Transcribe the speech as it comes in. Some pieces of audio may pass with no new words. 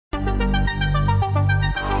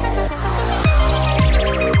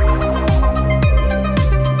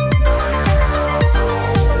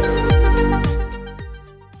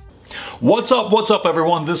What's up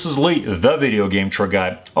everyone? This is Lee, the video game truck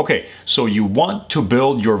guy. Okay, so you want to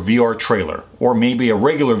build your VR trailer or maybe a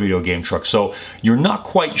regular video game truck. So you're not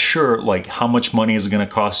quite sure like how much money is it going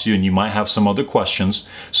to cost you and you might have some other questions.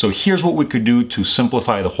 So here's what we could do to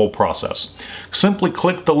simplify the whole process. Simply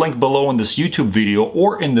click the link below in this YouTube video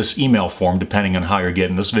or in this email form depending on how you're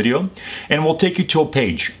getting this video, and we'll take you to a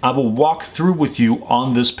page. I will walk through with you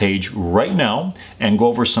on this page right now and go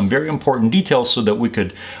over some very important details so that we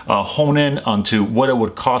could hone in onto what it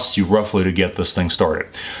would cost you roughly to get this thing started.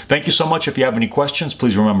 Thank you so much. If you have any questions,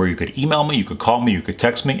 please remember you could email me, you could call me, you could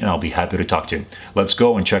text me, and I'll be happy to talk to you. Let's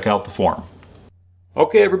go and check out the form.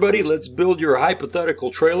 Okay everybody, let's build your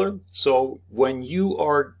hypothetical trailer. So when you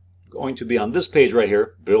are going to be on this page right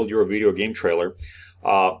here, build your video game trailer,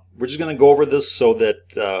 we're just going to go over this so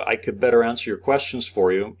that I could better answer your questions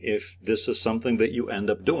for you if this is something that you end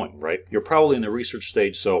up doing, right? You're probably in the research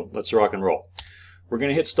stage, so let's rock and roll. We're going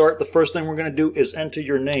to hit start. The first thing we're going to do is enter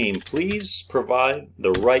your name. Please provide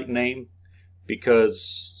the right name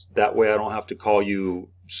because that way I don't have to call you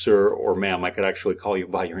sir or ma'am. I could actually call you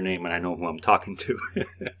by your name and I know who I'm talking to.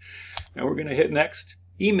 And we're going to hit next.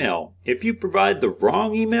 Email. If you provide the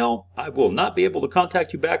wrong email, I will not be able to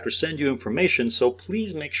contact you back or send you information, so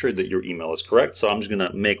please make sure that your email is correct. So I'm just going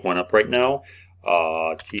to make one up right now.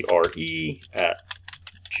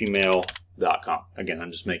 tre@gmail.com. Again,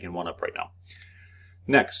 I'm just making one up right now.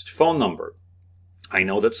 Next, phone number. I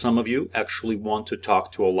know that some of you actually want to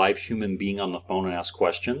talk to a live human being on the phone and ask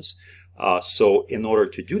questions. So in order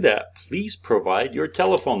to do that, please provide your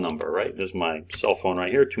telephone number, right? There's my cell phone right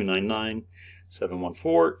here,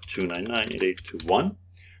 299-714-299-8821.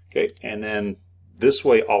 Okay, and then this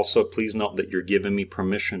way also, please note that you're giving me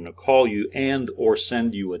permission to call you and or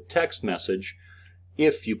send you a text message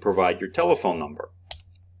if you provide your telephone number.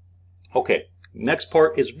 Okay. Next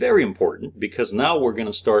part is very important because now we're going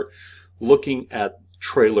to start looking at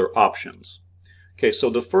trailer options. Okay, so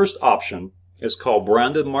the first option is called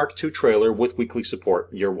Branded Mark II Trailer with Weekly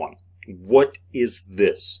Support, Year 1. What is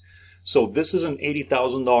this? So this is an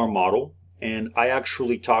 $80,000 model, and I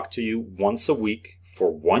actually talk to you once a week for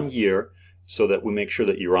 1 year so that we make sure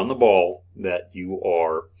that you're on the ball, that you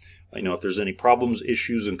are, if there's any problems,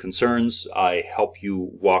 issues, and concerns, I help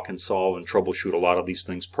you walk and solve and troubleshoot a lot of these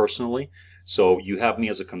things personally. So you have me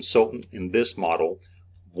as a consultant in this model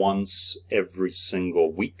once every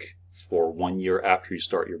single week for 1 year after you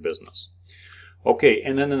start your business. Okay,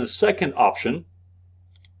 and then in the second option,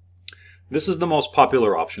 this is the most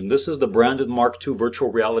popular option. This is the Branded Mark II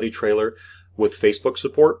Virtual Reality Trailer with Facebook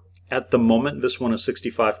support. At the moment, this one is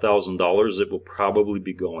 $65,000. It will probably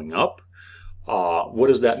be going up. What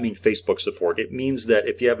does that mean, Facebook support? It means that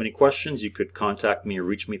if you have any questions, you could contact me or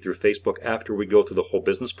reach me through Facebook after we go through the whole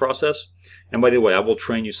business process. And by the way, I will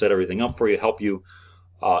train you, set everything up for you, help you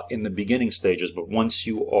in the beginning stages. But once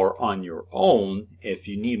you are on your own, if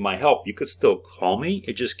you need my help, you could still call me.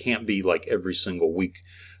 It just can't be like every single week.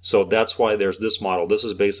 So that's why there's this model. This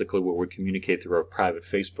is basically where we communicate through our private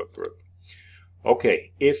Facebook group.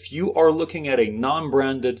 Okay, if you are looking at a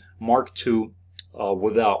non-branded Mark II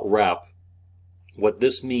without wrap, what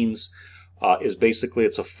this means is basically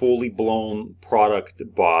it's a fully blown product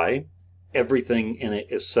buy. Everything in it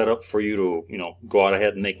is set up for you to, go out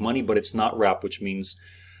ahead and make money, but it's not wrap, which means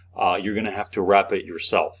you're going to have to wrap it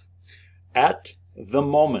yourself. At the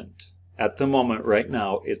moment right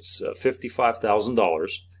now, it's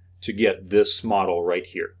 $55,000 to get this model right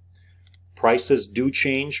here. Prices do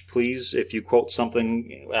change. Please, if you quote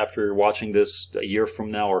something after you're watching this a year from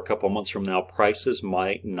now or a couple months from now, prices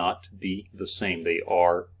might not be the same. They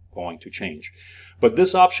are going to change. But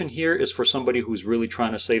this option here is for somebody who's really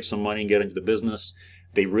trying to save some money and get into the business.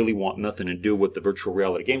 They really want nothing to do with the virtual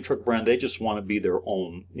reality game truck brand. They just want to be their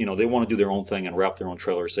own, they want to do their own thing and wrap their own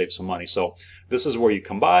trailer, save some money. So this is where you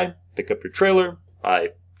come by, pick up your trailer.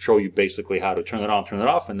 I show you basically how to turn it on, turn it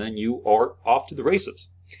off, and then you are off to the races.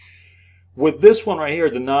 With this one right here,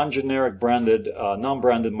 the non-generic branded,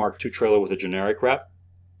 non-branded Mark II trailer with a generic wrap,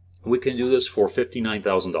 we can do this for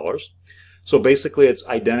 $59,000. So basically it's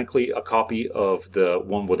identically a copy of the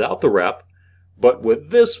one without the wrap, but with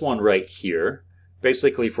this one right here,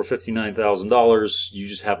 basically for $59,000, you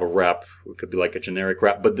just have a wrap. It could be like a generic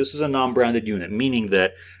wrap, but this is a non-branded unit, meaning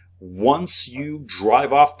that once you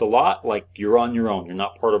drive off the lot, like you're on your own, you're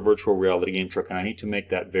not part of Virtual Reality Game Truck, and I need to make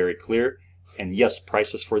that very clear. And yes,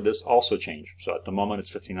 prices for this also change. So at the moment,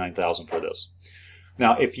 it's $59,000 for this.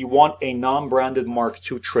 Now, if you want a non-branded Mark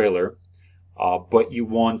II trailer, but you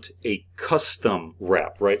want a custom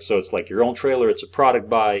wrap, right? So it's like your own trailer. It's a product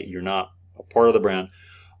buy. You're not a part of the brand.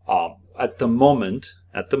 At the moment,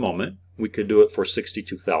 we could do it for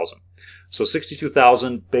 $62,000. So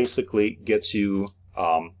 $62,000 basically gets you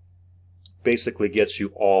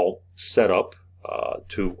all set up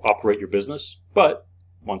to operate your business. But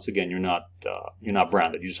once again, you're not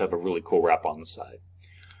branded. You just have a really cool wrap on the side.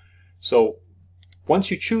 So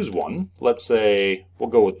once you choose one, let's say we'll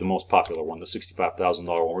go with the most popular one, the $65,000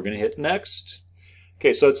 one. We're going to hit next.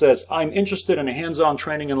 Okay, so it says, I'm interested in a hands-on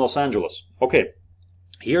training in Los Angeles. Okay,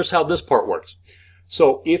 here's how this part works.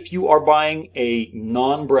 So if you are buying a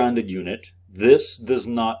non-branded unit, this does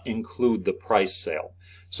not include the price sale.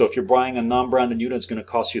 So if you're buying a non-branded unit, it's going to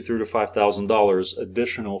cost you $3,000 to $5,000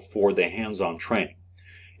 additional for the hands-on training.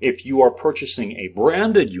 If you are purchasing a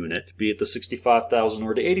branded unit, be it the $65,000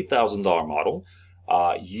 or the $80,000 model,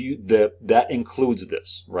 that includes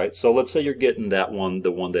this, right? So let's say you're getting that one,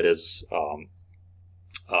 the one that is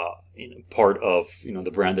part of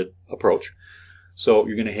the branded approach. So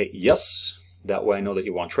you're going to hit yes. That way I know that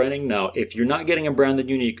you want training. Now, if you're not getting a branded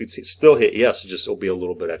unit, you could still hit yes. It'll be a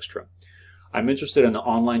little bit extra. I'm interested in the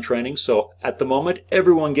online training. So at the moment,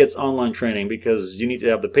 everyone gets online training because you need to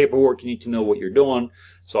have the paperwork. You need to know what you're doing.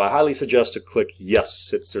 So I highly suggest to click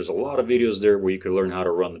yes. There's a lot of videos there where you can learn how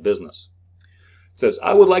to run the business. It says,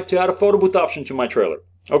 I would like to add a photo booth option to my trailer.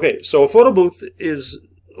 Okay, so a photo booth is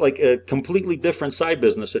like a completely different side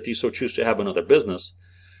business if you so choose to have another business.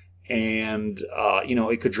 And,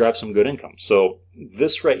 it could drive some good income. So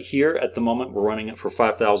this right here, at the moment, we're running it for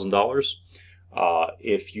 $5,000.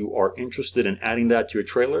 If you are interested in adding that to your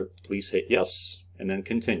trailer, please hit yes and then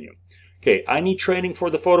continue. Okay, I need training for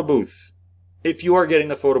the photo booth. If you are getting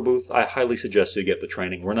the photo booth, I highly suggest you get the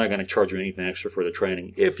training. We're not going to charge you anything extra for the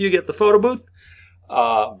training if you get the photo booth,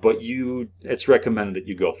 but it's recommended that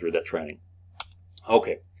you go through that training.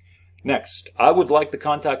 Okay. Next, I would like the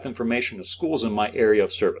contact information of schools in my area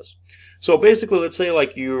of service. So basically, let's say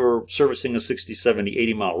like you're servicing a 60, 70,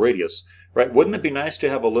 80 mile radius, right? Wouldn't it be nice to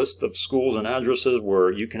have a list of schools and addresses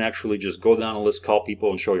where you can actually just go down a list, call people,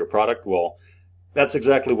 and show your product? Well, that's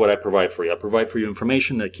exactly what I provide for you. I provide for you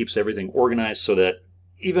information that keeps everything organized so that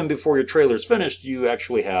even before your trailer is finished, you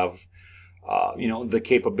actually have, the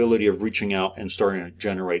capability of reaching out and starting to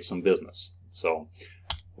generate some business. So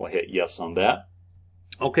we'll hit yes on that.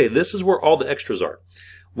 Okay, this is where all the extras are.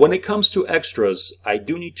 When it comes to extras, I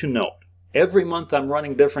do need to note, every month I'm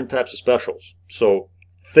running different types of specials. So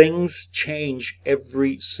things change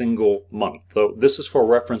every single month. So this is for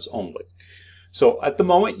reference only. So at the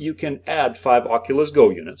moment, you can add 5 Oculus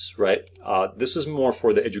Go units, right? This is more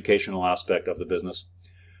for the educational aspect of the business.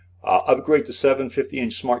 Upgrade to 7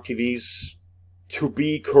 50-inch smart TVs. To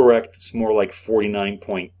be correct, it's more like 49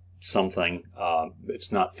 point something.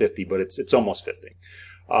 It's not 50, but it's almost 50.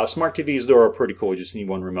 Smart TVs, though, are pretty cool. You just need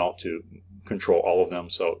one remote to control all of them,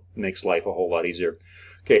 so it makes life a whole lot easier.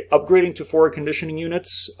 Okay, upgrading to forward conditioning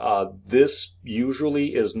units. This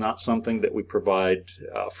usually is not something that we provide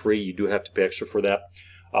free. You do have to pay extra for that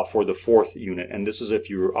for the 4th unit, and this is if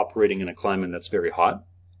you're operating in a climate that's very hot.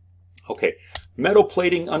 Okay, metal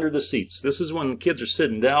plating under the seats. This is when kids are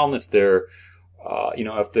sitting down. If they're,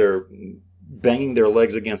 if they're banging their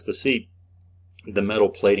legs against the seat, the metal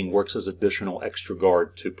plating works as additional extra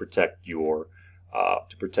guard to protect your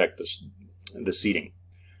the seating.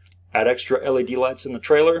 Add extra LED lights in the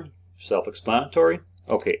trailer. Self-explanatory.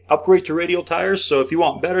 Okay, upgrade to radial tires. So if you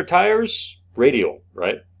want better tires, radial,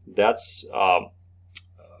 right? That's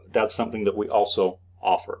something that we also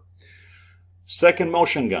offer. Second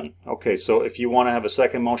motion gun. Okay, so if you want to have a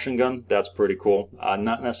second motion gun, that's pretty cool.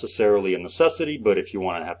 Not necessarily a necessity, but if you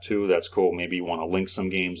want to have 2, that's cool. Maybe you want to link some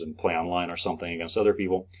games and play online or something against other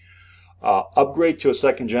people. Upgrade to a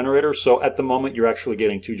second generator. So at the moment, you're actually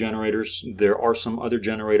getting 2 generators. There are some other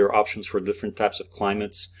generator options for different types of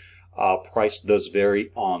climates. Price does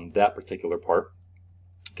vary on that particular part.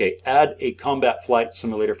 Okay, add a combat flight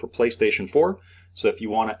simulator for PlayStation 4. So if you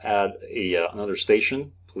want to add another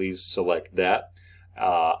station, please select that.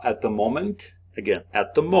 At the moment,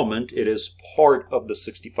 it is part of the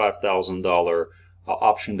 $65,000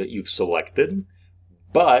 option that you've selected,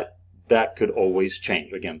 but that could always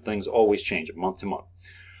change. Again, things always change month to month.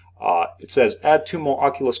 It says add 2 more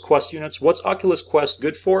Oculus Quest units. What's Oculus Quest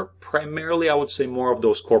good for? Primarily, I would say more of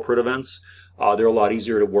those corporate events. They're a lot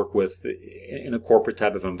easier to work with in a corporate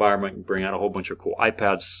type of environment. You bring out a whole bunch of cool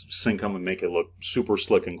iPads, sync them, and make it look super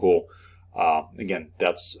slick and cool. Again,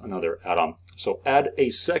 that's another add-on. So add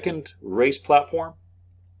a second race platform.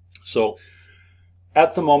 So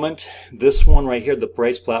at the moment, this one right here, the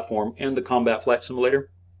race platform and the combat flight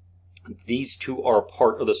simulator, these 2 are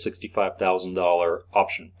part of the $65,000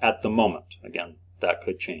 option at the moment. Again, that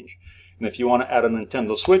could change. And if you want to add a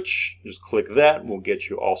Nintendo Switch, just click that. We'll get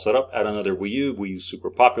you all set up. Add another Wii U. Wii U's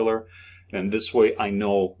super popular. And this way I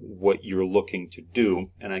know what you're looking to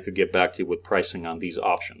do, and I could get back to you with pricing on these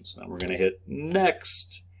options. And we're going to hit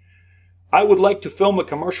next. I would like to film a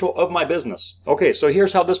commercial of my business. Okay, so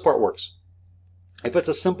here's how this part works. If it's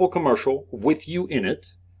a simple commercial with you in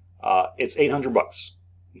it, it's $800.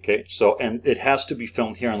 Okay, so, and it has to be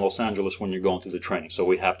filmed here in Los Angeles when you're going through the training, so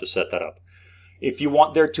we have to set that up. If you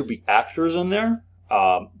want there to be actors in there,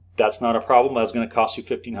 that's not a problem. That's going to cost you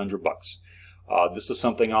 $1,500. This is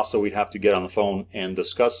something also we'd have to get on the phone and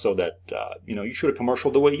discuss so that you shoot a commercial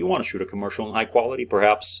the way you want to shoot a commercial in high quality,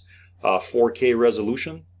 perhaps 4K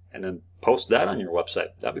resolution, and then post that on your website.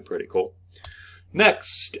 That'd be pretty cool.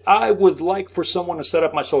 Next, I would like for someone to set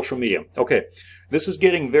up my social media. Okay, this is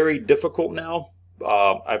getting very difficult now.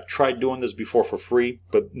 I've tried doing this before for free,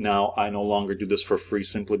 but now I no longer do this for free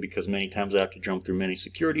simply because many times I have to jump through many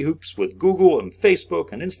security hoops with Google and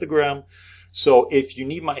Facebook and Instagram. So if you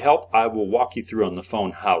need my help, I will walk you through on the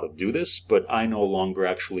phone how to do this, but I no longer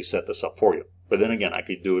actually set this up for you. But then again, I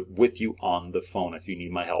could do it with you on the phone if you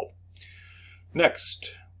need my help.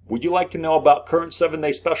 Next, would you like to know about current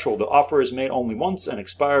 7-day special? The offer is made only once and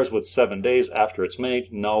expires with 7 days after it's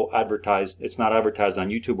made. No advertised, it's not advertised on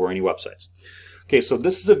YouTube or any websites. Okay, so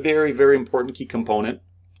this is a very, very important key component.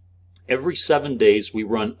 Every 7 days, we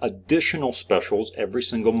run additional specials every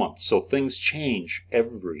single month. So things change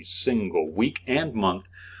every single week and month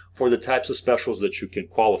for the types of specials that you can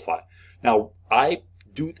qualify. Now, I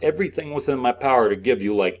do everything within my power to give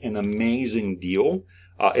you like an amazing deal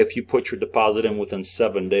if you put your deposit in within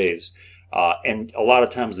 7 days. And a lot of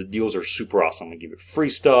times the deals are super awesome. I give you free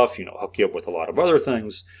stuff, hook you up with a lot of other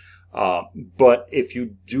things. But if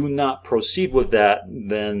you do not proceed with that,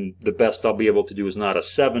 then the best I'll be able to do is not a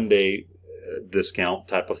 7-day discount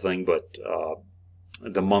type of thing, but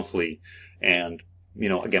the monthly, and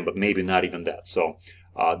again, but maybe not even that. So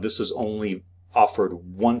this is only offered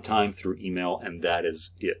one time through email, and that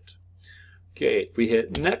is it. Okay, if we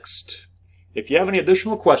hit next, if you have any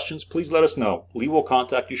additional questions, please let us know. Lee will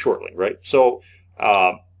contact you shortly, right? So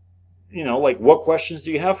like, what questions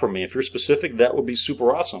do you have for me? If you're specific, that would be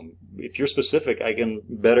super awesome. If you're specific, I can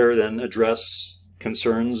better than address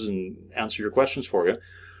concerns and answer your questions for you.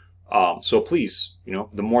 So please,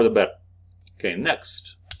 the more the better. Okay,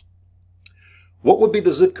 next. What would be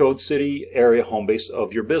the zip code, city, area, home base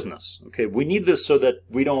of your business? Okay, we need this so that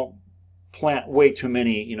we don't plant way too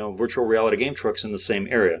many, virtual reality game trucks in the same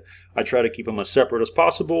area. I try to keep them as separate as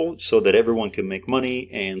possible so that everyone can make money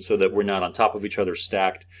and so that we're not on top of each other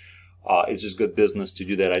stacked. It's just good business to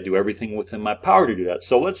do that. I do everything within my power to do that.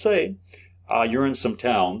 So let's say you're in some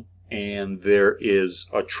town and there is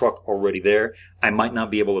a truck already there. I might not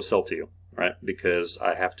be able to sell to you, right? Because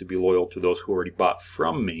I have to be loyal to those who already bought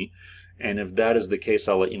from me. And if that is the case,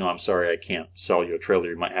 I'll let you know, I'm sorry, I can't sell you a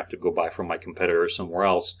trailer. You might have to go buy from my competitor somewhere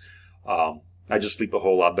else. I just sleep a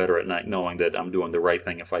whole lot better at night knowing that I'm doing the right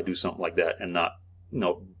thing if I do something like that, and not,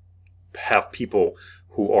 have people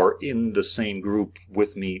who are in the same group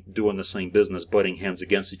with me doing the same business, butting heads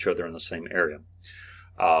against each other in the same area.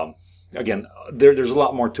 Again, there's a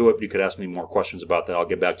lot more to it. You could ask me more questions about that. I'll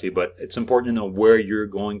get back to you, but it's important to know where you're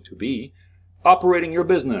going to be operating your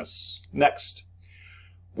business. Next.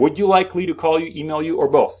 Would you like Lee to call you, email you, or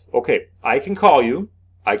both? Okay, I can call you,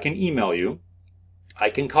 I can email you, I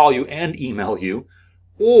can call you and email you,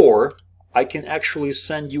 or I can actually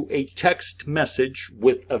send you a text message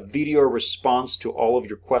with a video response to all of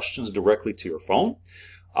your questions directly to your phone.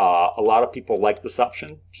 A lot of people like this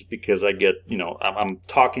option just because I get, I'm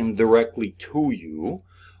talking directly to you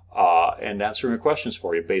and answering your questions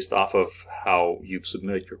for you based off of how you've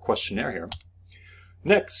submitted your questionnaire here.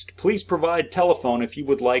 Next, please provide telephone if you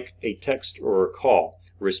would like a text or a call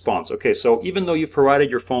response. Okay, so even though you've provided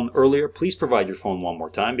your phone earlier, please provide your phone one more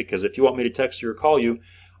time, because if you want me to text you or call you,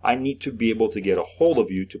 I need to be able to get a hold of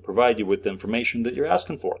you to provide you with the information that you're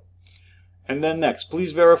asking for. And then next,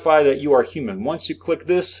 please verify that you are human. Once you click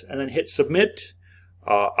this and then hit submit,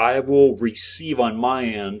 I will receive on my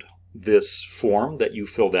end this form that you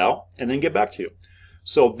filled out and then get back to you.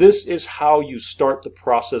 So this is how you start the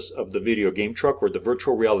process of the video game truck or the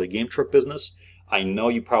virtual reality game truck business. I know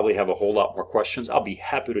you probably have a whole lot more questions. I'll be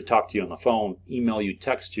happy to talk to you on the phone, email you,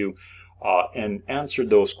 text you, and answer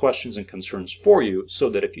those questions and concerns for you so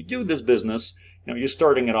that if you do this business, you're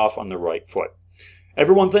starting it off on the right foot.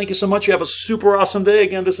 Everyone, thank you so much. You have a super awesome day.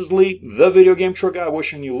 Again, this is Lee, the Video Game Truck Guy,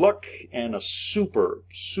 wishing you luck and a super,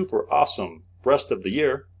 super awesome rest of the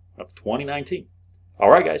year of 2019. All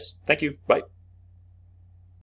right, guys. Thank you. Bye.